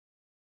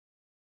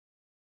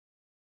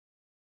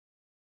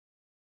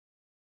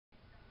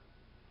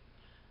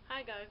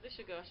Hi guys, this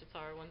your girl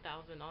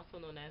Shatara1000, also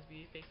known as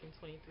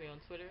BeautyFacing23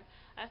 on Twitter.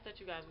 I ask that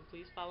you guys will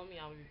please follow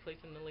me. I will be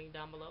placing the link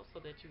down below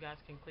so that you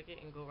guys can click it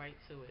and go right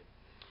to it.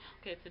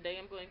 Okay, today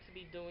I'm going to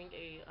be doing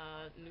a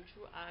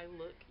neutral eye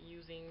look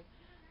using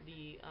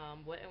the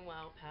Wet n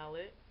Wild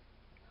palette,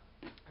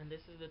 and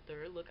this is the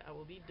third look I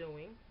will be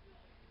doing.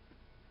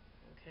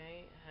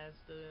 Okay, it has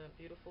the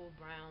beautiful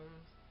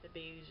browns, the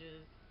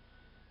beiges,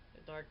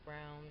 the dark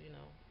brown,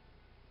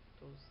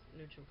 those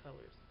neutral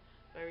colors.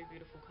 Very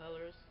beautiful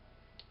colors.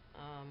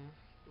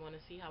 You want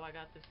to see how I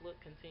got this look,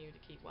 continue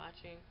to keep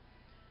watching.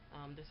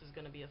 This is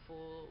going to be a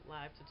full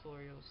live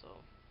tutorial, so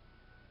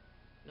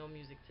no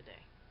music today.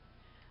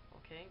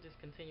 Okay, just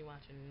continue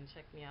watching and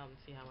check me out and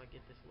see how I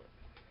get this look.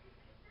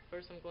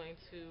 First, I'm going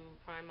to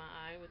prime my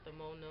eye with the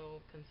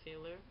Mono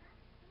concealer.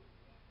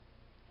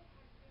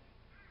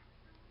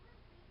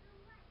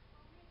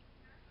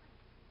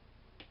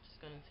 Just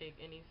going to take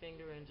any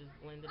finger and just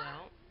blend it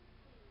out.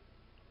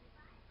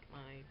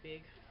 My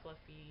big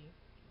fluffy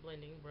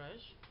blending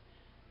brush.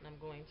 And I'm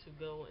going to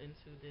go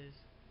into this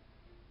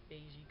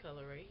beigey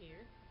color right here.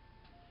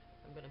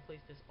 I'm going to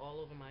place this all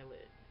over my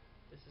lid.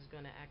 This is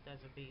going to act as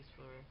a base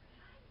for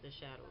the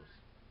shadows.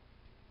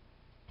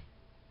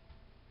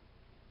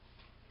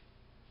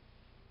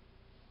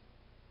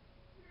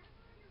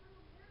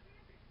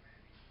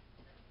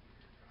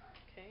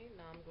 Okay,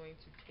 now I'm going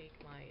to take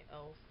my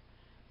e.l.f.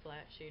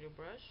 flat shader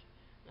brush,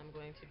 and I'm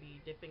going to be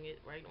dipping it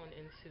right on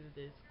into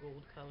this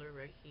gold color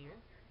right here.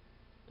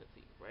 Let's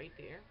see, right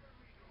there.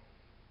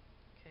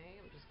 Okay,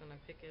 I'm just going to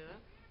pick it up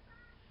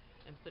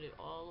and put it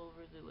all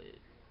over the lid.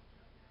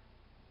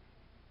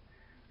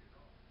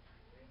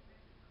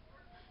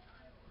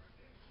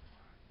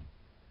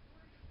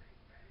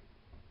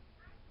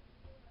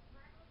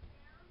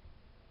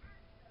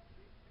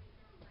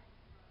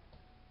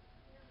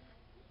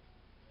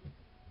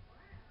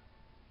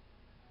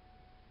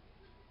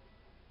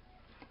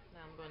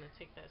 Now I'm going to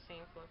take that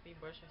same fluffy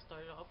brush I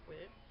started off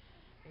with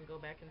and go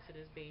back into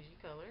this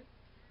beigey color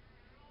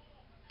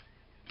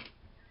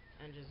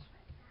and just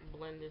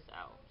blend this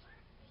out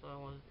so I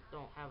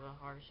don't have a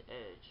harsh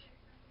edge.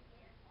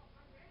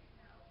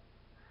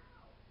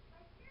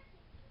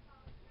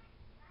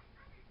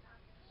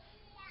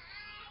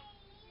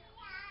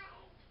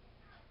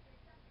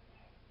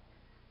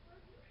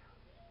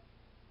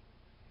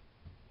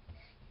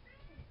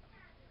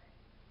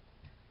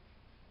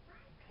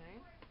 Okay.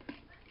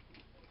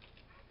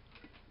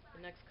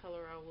 The next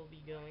color I will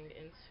be going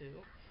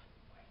into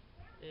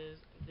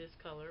is this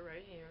color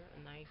right here, a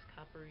nice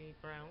coppery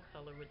brown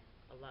color with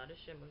a lot of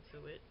shimmer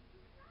to it.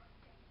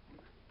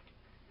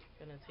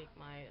 Gonna take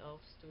my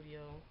e.l.f.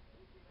 Studio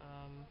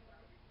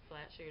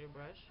flat shader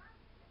brush,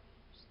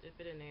 just dip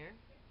it in there,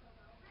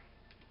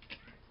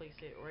 place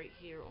it right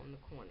here on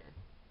the corner.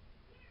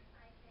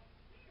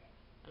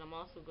 And I'm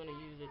also going to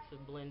use it to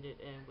blend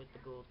it in with the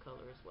gold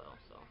color as well.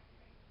 So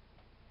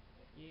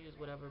you use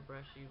whatever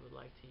brush you would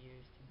like to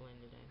use to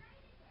blend it in.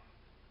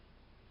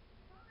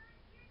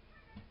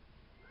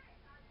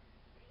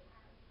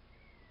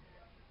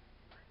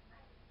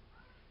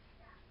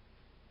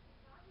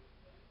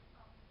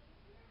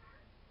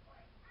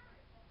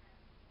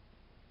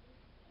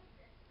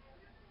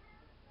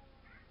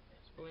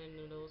 Just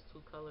blending those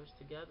two colors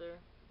together,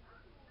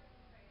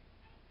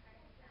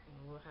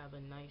 and we'll have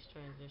a nice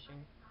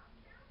transition.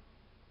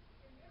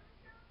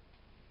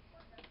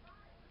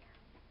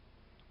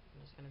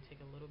 I'm just going to take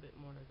a little bit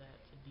more of that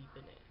to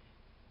deepen it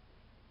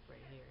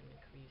right here in the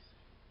crease.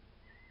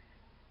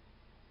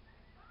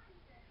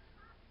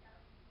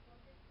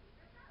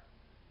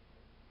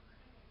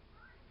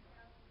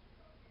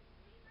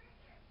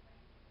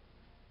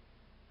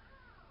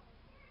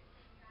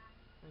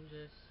 And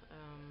just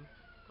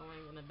going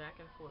in a back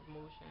and forth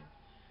motion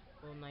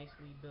will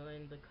nicely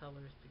blend the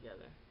colors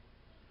together.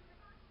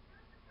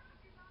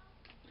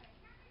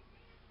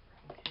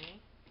 Okay,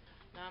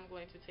 now I'm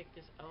going to take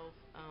this e.l.f.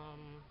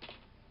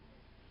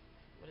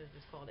 What is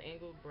this called?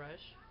 Angled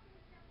brush.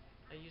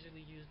 I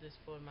usually use this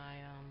for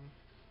my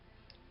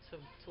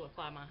to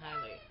apply my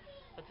highlight,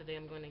 but today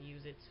I'm going to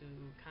use it to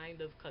kind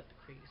of cut the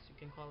crease. You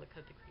can call it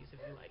cut the crease if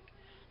you like.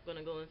 I'm going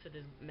to go into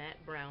this matte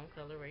brown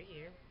color right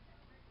here.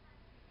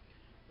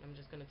 I'm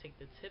just going to take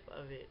the tip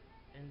of it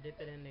and dip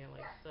it in there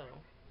like so.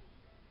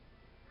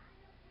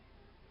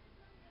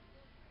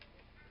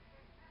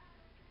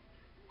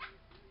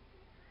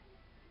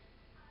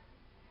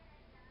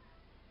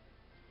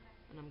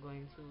 And I'm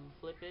going to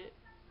flip it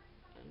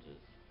and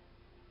just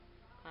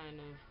kind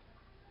of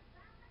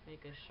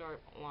make a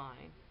sharp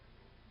line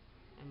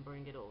and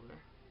bring it over,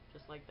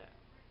 just like that.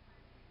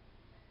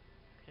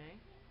 Okay.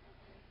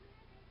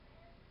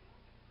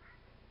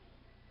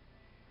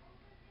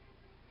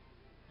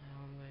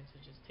 Now I'm going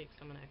to just take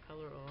some of that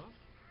color off,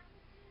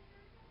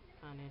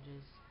 kind of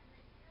just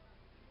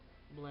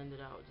blend it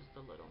out just a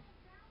little.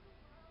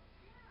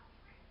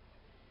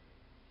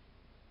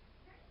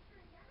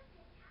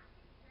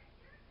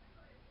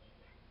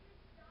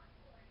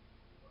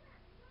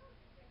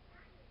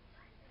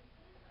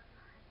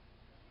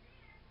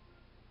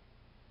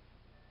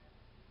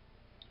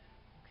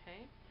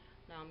 Okay,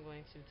 Now I'm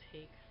going to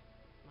take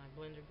my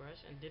blender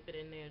brush and dip it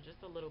in there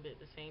just a little bit,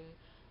 the same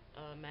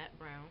matte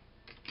brown,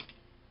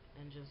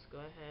 and just go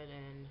ahead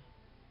and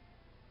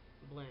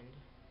blend.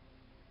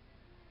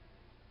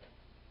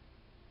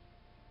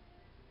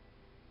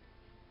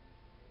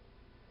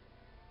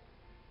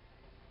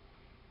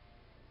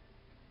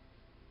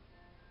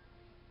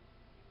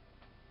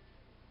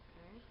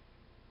 Okay.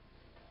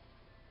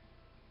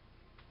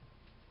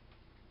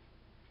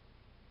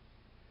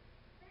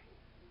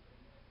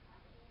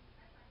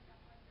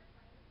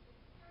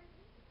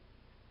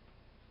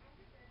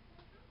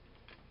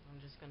 I'm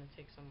just gonna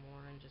take some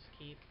more and just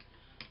keep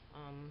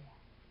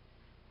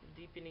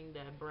deepening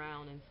that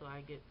brown until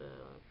I get the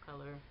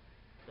color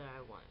that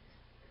I want.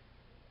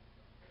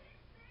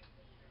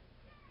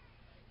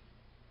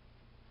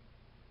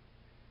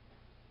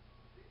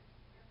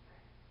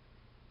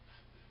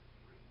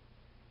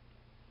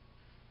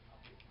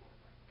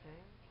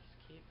 Okay, just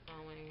keep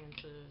going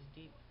into this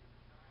deep,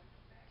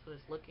 so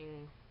it's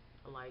looking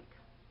alike,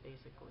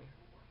 basically,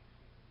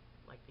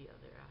 like the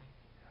other eye.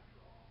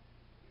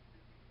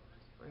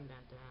 Just bring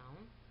that down.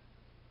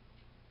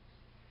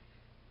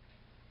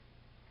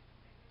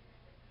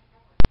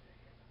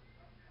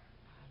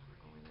 And I'm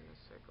going in a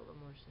circular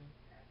motion.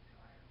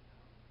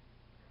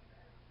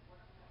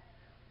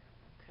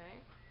 Okay.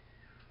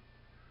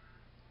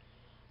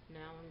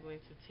 Now I'm going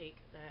to take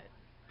that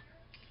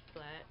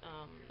flat,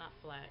 not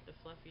flat, the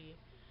fluffy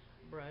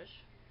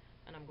brush,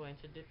 and I'm going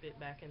to dip it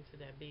back into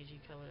that beigey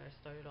color I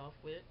started off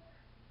with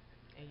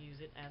and use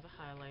it as a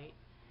highlight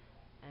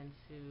and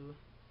to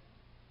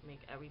make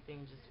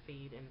everything just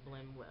fade and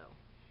blend well.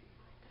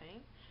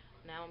 Okay,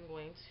 now I'm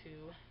going to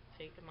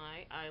take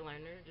my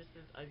eyeliner. This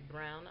is a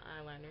brown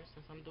eyeliner.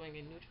 Since I'm doing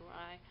a neutral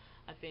eye,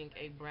 I think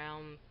a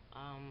brown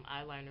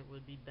eyeliner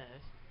would be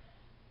best.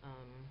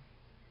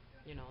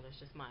 You know, that's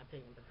just my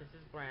opinion, but this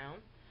is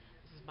brown.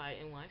 This is by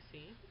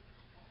NYC.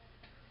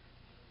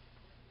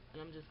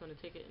 And I'm just going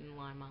to take it and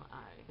line my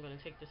eye. I'm going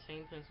to take the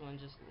same pencil and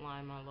just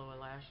line my lower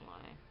lash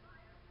line.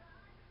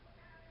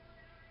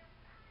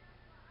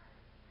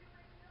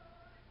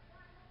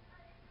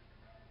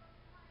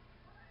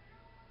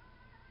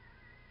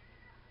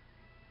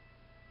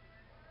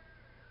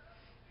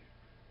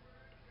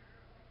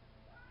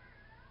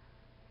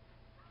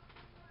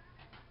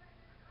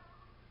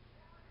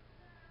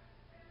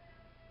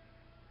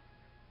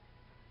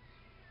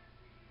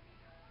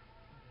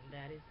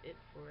 That is it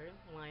for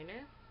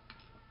liner.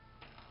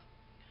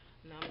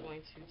 Now I'm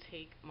going to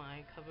take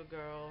my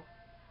CoverGirl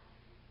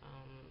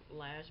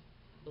Lash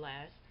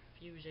Blast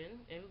Fusion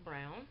in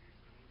brown.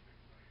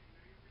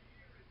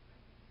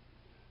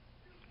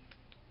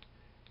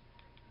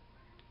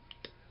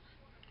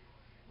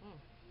 Mm.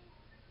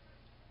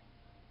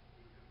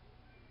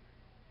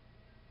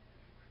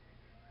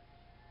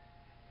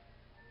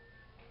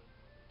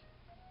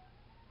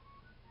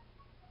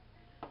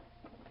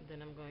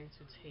 Then I'm going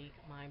to take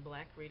my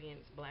Black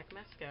Radiance Black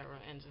Mascara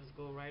and just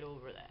go right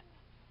over that.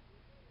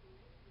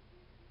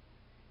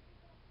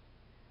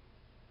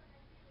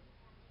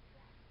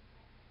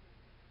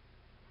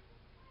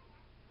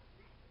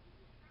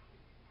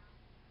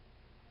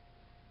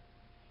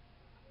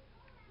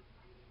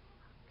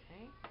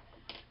 Okay,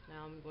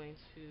 now I'm going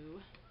to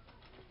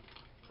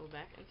go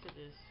back into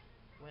this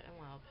Wet n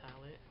Wild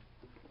palette.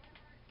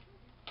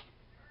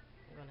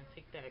 I'm going to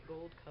take that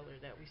gold color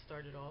that we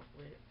started off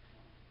with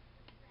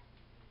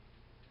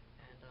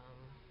and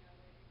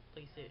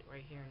place it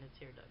right here in the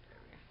tear duct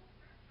area.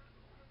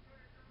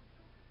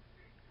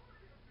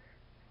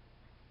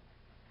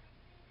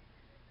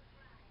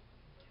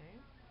 Okay.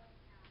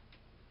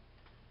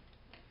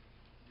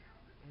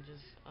 And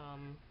just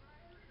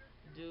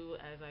do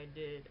as I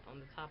did on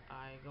the top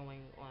eye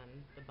going on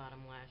the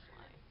bottom lash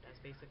line. That's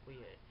basically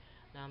it.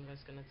 Now I'm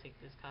just going to take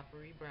this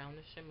coppery brown,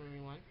 the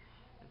shimmery one,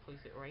 and place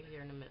it right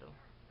here in the middle.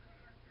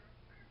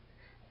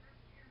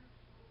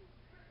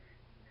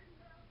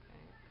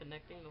 Okay.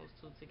 Connecting those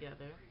two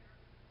together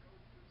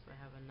so I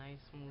have a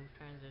nice smooth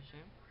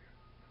transition.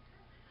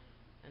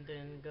 And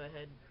then go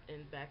ahead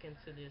and back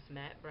into this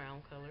matte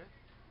brown color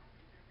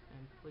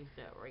and place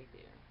that right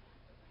there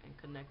and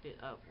connect it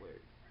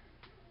upward.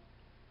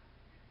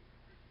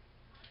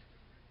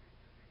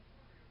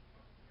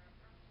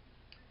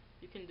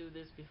 You can do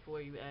this before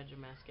you add your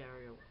mascara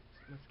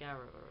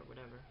or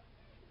whatever.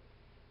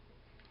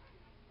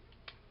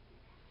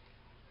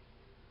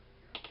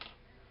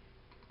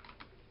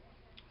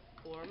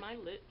 For my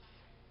lips,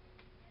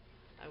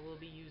 I will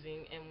be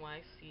using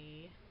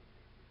NYC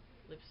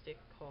lipstick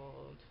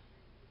called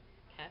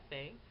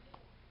Cafe.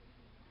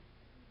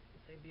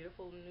 It's a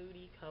beautiful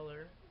nudie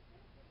color.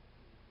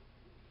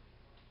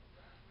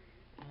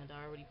 And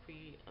I already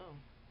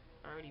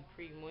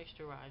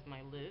pre-moisturized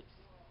my lips.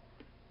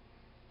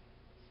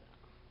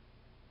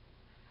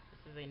 So,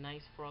 this is a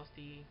nice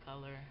frosty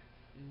color,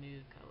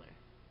 nude color.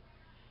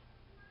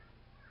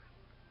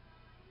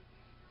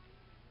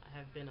 I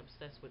have been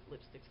obsessed with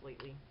lipsticks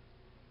lately.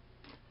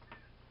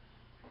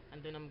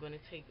 And then I'm going to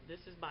take,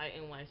 this is by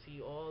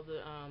NYC, all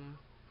the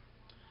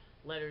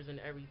letters and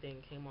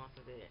everything came off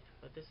of it.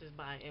 But this is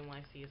by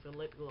NYC. It's a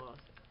lip gloss.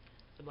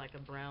 It's like a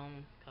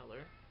brown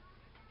color.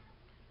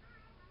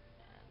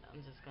 And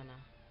I'm just gonna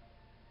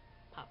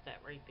pop that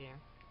right there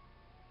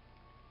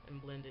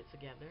and blend it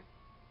together.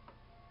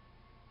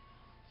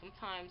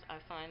 Sometimes I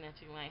find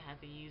that you might have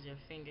to use your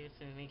fingers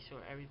to make sure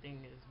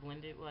everything is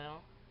blended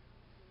well.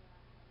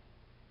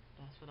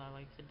 That's what I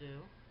like to do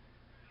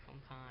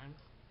sometimes.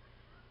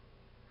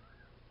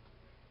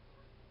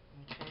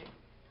 Okay.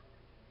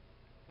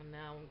 And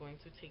now I'm going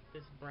to take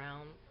this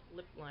brown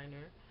lip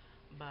liner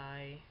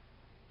by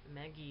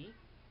Maggie,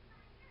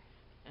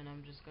 and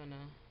I'm just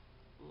gonna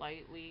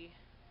lightly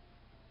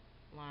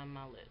line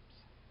my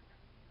lips.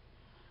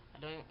 I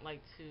don't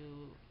like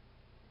to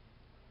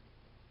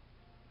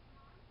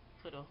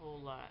put a whole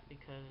lot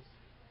because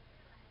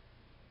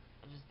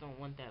I just don't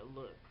want that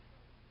look.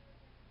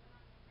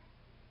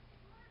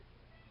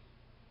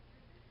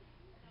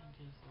 And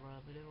just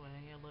rub it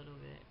away a little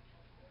bit.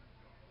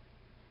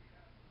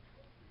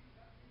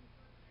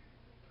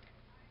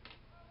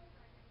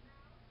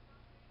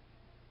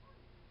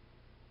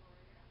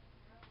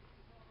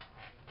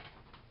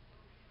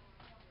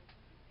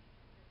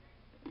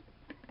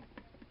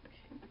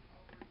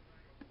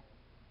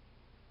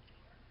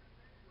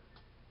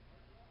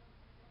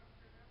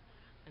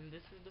 And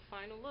this is the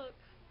final look.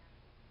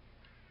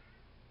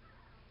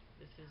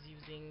 This is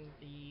using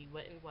the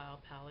Wet n Wild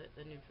palette,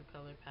 the neutral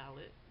color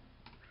palette.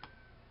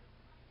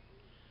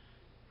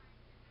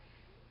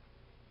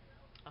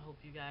 I hope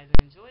you guys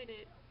enjoyed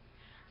it.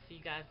 See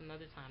you guys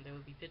another time. There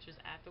will be pictures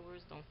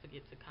afterwards. Don't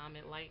forget to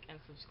comment, like, and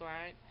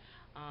subscribe.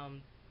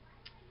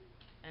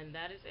 And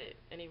that is it.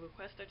 Any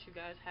requests that you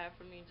guys have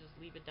for me, just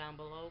leave it down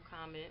below,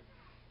 comment,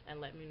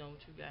 and let me know what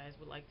you guys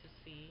would like to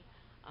see.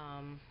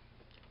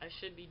 I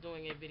should be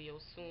doing a video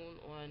soon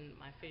on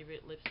my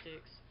favorite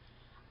lipsticks,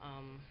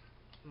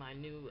 my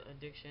new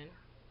addiction.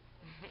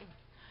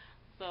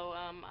 So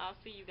I'll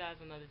see you guys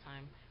another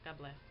time. God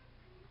bless.